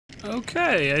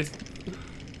Okay,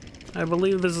 I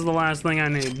believe this is the last thing I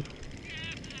need.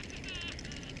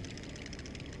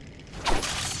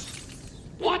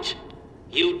 What?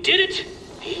 You did it?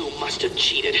 You must have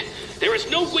cheated. There is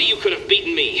no way you could have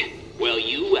beaten me. Well,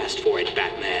 you asked for it,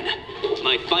 Batman.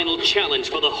 My final challenge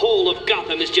for the whole of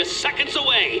Gotham is just seconds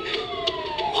away.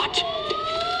 What?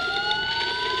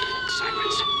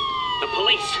 Sirens. The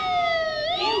police.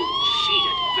 You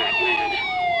cheated, Batman.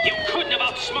 You couldn't have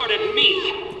outsmarted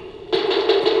me.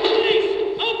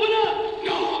 Police, open up!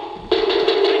 No. I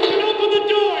can open the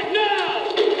door now!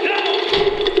 Now!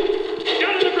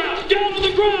 Down on the ground! Down on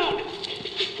the ground!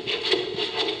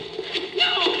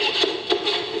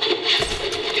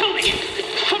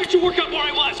 Work out where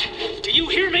I was. Do you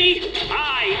hear me?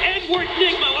 I, Edward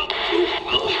Nigma,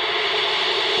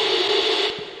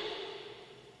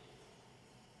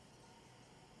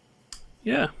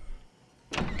 Yeah.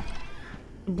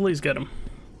 Please get him.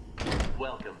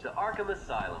 Welcome to Arkham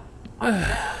Asylum. Our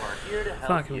staff are here to help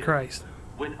Fucking you. Christ.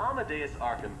 When Amadeus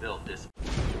Arkham built this...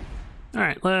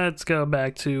 Alright, let's go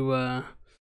back to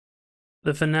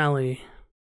the finale.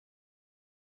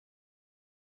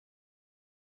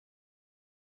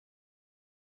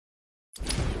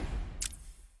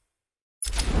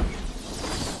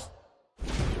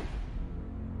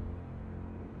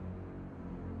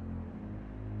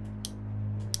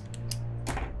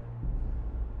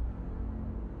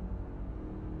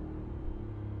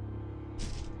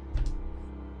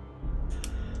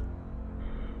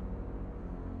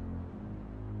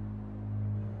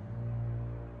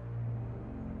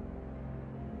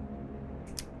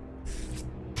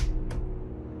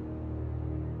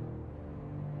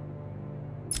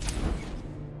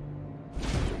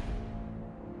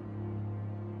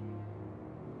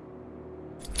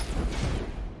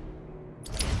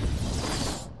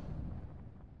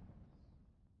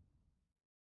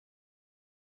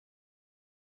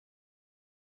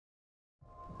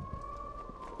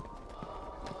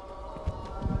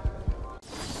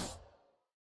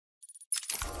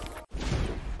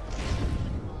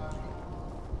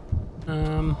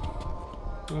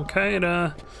 Okay,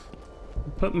 to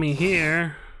put me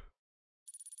here.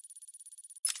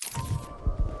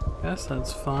 Guess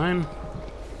that's fine.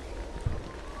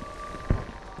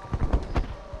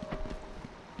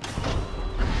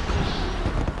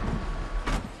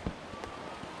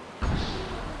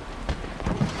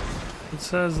 It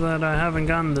says that I haven't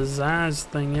gotten the Zaz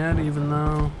thing yet, even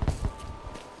though...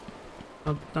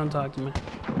 Oh, don't talk to me.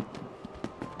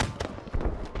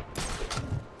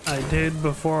 I did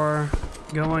before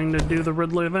going to do the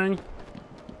Riddler thing.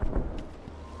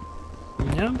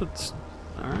 Yeah, but...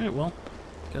 Alright, well,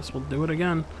 guess we'll do it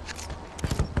again.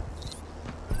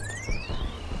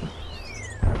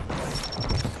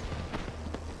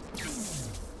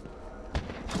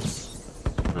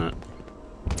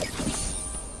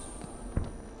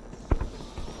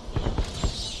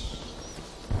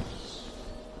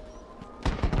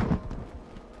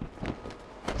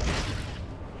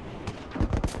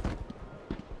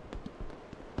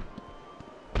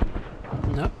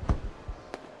 Nope.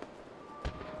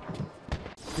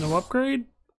 No upgrade?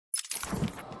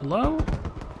 Hello?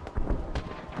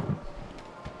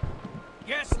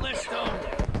 Guest list only.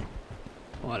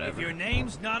 Whatever. If your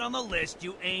name's not on the list,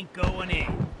 you ain't going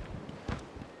in.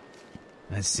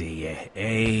 Let's see,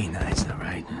 A, nice, all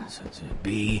right. So it's a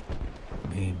B,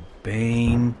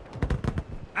 Bane.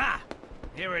 Ah,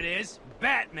 here it is,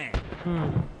 Batman.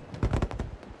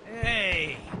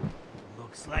 Hey,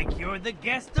 looks like you're the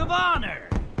guest of honor.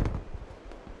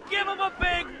 Give him a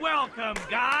big welcome,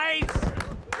 guys.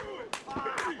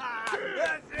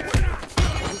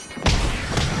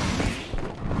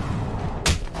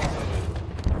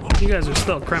 You guys are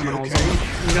still criminals.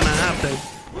 I'm gonna have to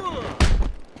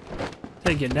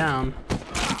take you down.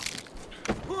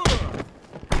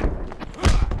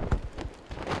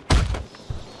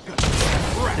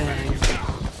 Dang.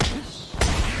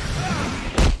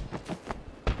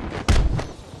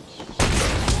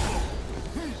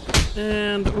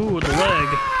 And, ooh, the leg.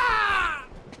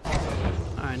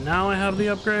 Alright, now I have the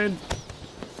upgrade.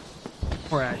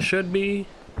 Where I should be.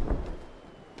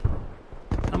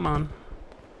 Come on.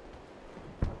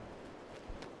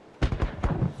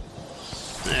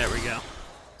 There we go.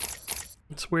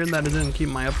 It's weird that it didn't keep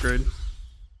my upgrade.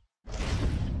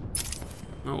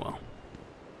 Oh well.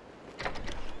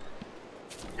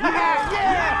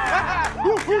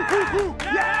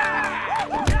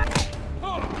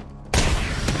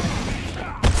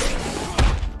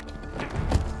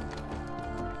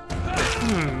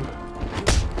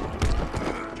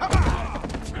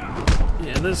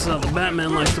 Yeah, this is how the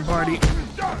Batman likes to party.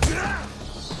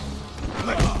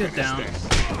 Get down.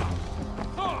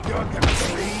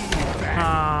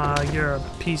 Ah, you're a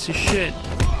piece of shit.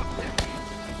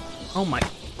 Oh my.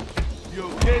 You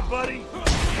okay, buddy?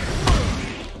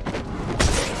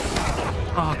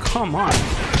 Oh, come on.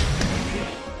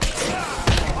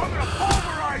 I'm gonna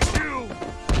pulverize you!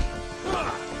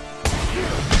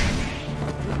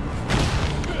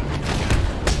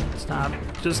 Stop.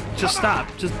 Just stop.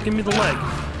 Just give me the leg.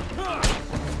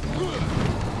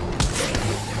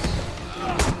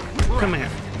 Come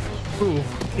here. Ooh,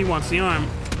 he wants the arm.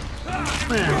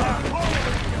 Man.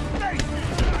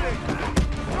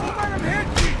 Don't let him hit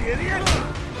you, idiot!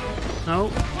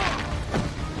 Nope.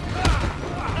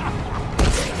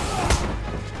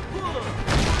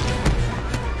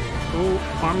 Oh,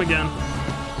 arm again.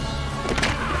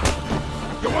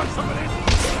 You want some of this?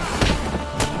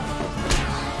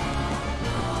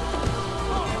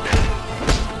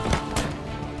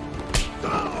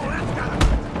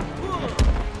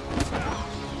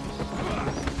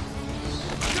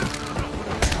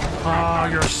 Oh,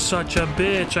 you're such a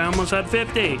bitch. I almost had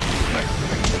 50.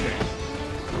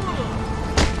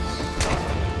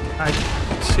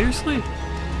 Seriously?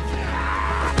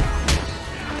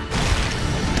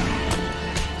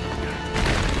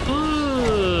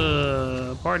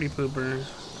 Ugh, party pooper.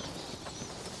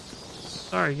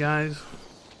 Sorry, guys.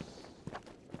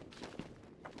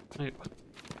 Wait,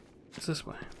 it's this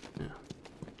way. Yeah.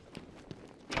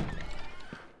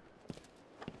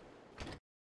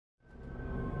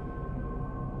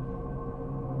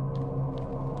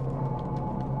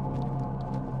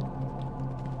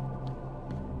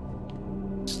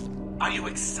 Are you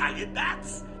excited,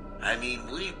 Bats? I mean,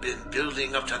 we've been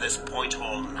building up to this point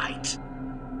all night.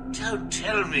 Don't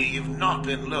tell me you've not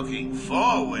been looking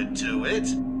forward to it.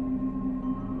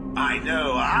 I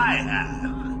know I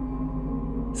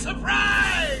have.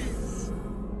 Surprise!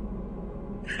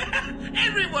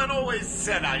 Everyone always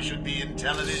said I should be in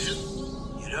television.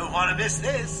 You don't want to miss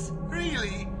this,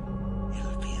 really.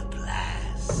 It'll be a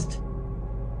blast.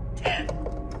 10,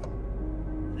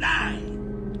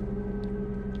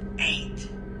 9, 8,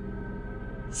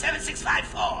 7, 6, 5,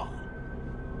 4,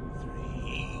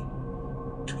 3,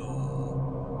 2,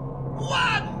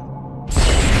 1.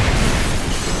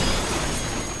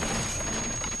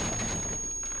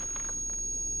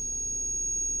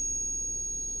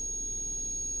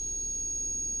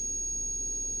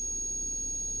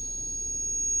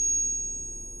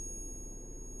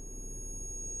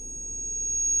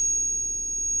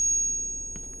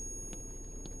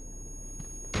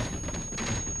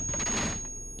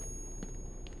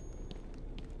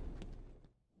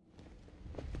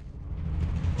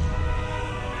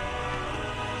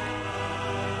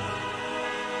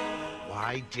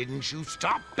 Why didn't you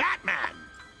stop Batman?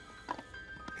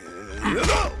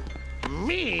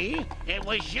 Me? It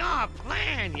was your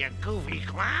plan, you goofy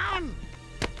clown.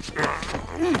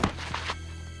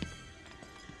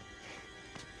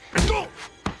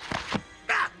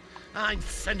 I'm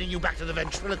sending you back to the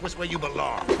ventriloquist where you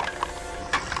belong.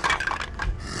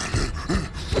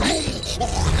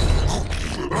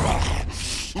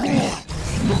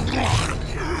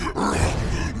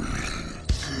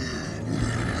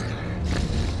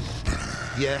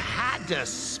 You had to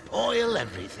spoil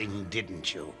everything,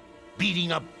 didn't you?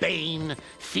 Beating up Bane,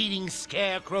 feeding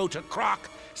Scarecrow to Croc,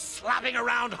 slapping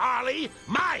around Harley,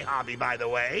 my hobby, by the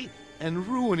way, and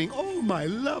ruining all my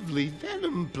lovely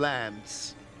venom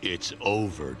plants. It's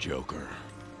over, Joker.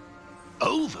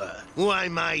 Over? Why,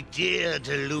 my dear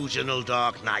delusional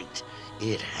Dark Knight,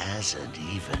 it hasn't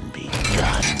even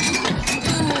begun.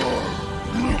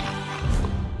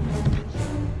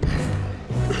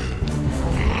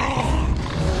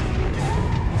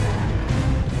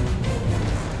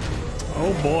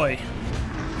 Oh boy.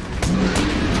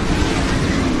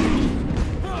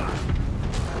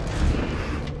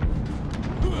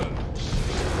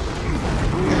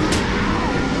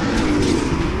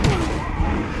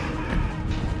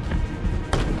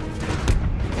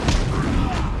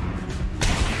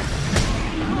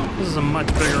 This is a much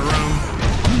bigger room.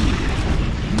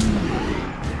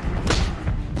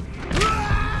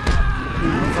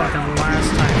 Fucking last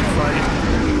time fight.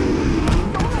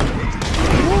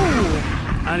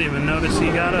 I didn't even notice he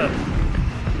got up.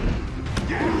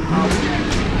 Oh.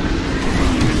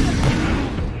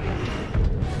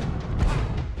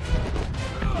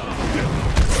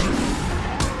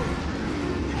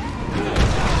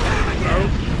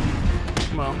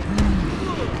 Well.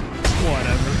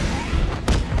 Whatever.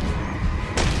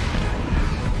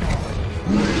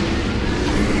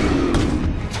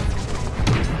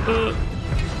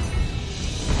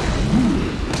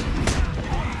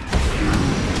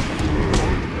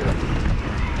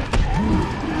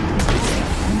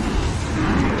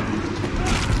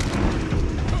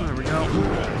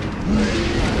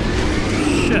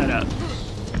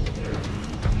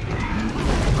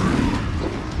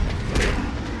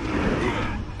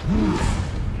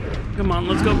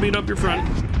 beat up your friend.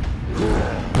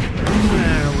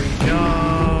 There we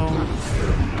go.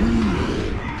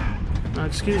 Now,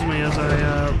 excuse me as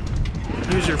I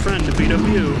use your friend to beat up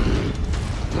you.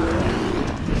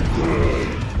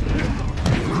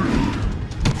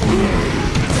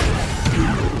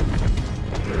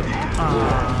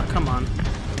 Ah, come on.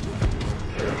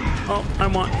 Oh, I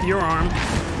want your arm.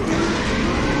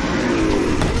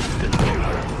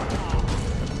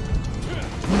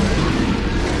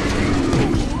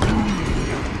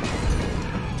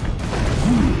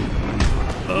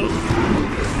 Oh,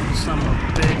 son of a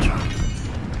bitch.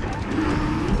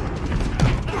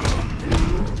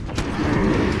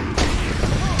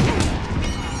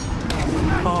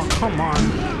 Oh, come on.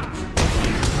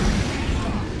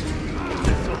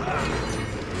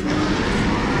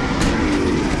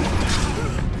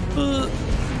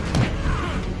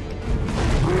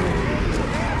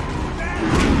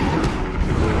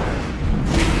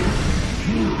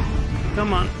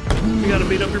 Come on. You gotta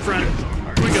beat up your friend.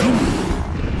 Here we go.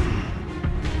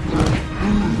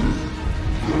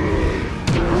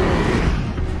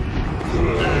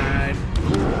 Alright.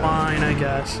 Fine, I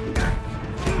guess.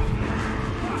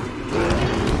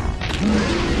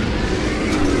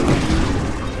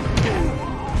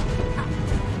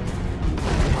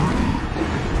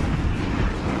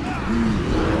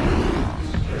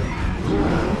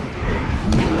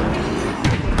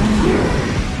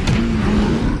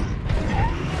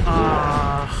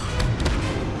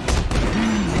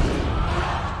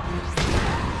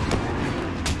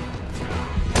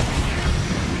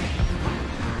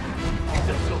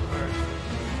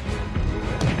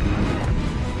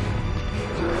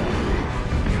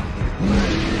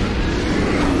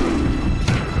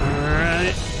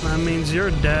 You're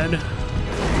dead.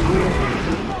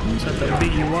 Just have to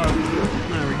beat you up.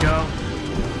 There we go.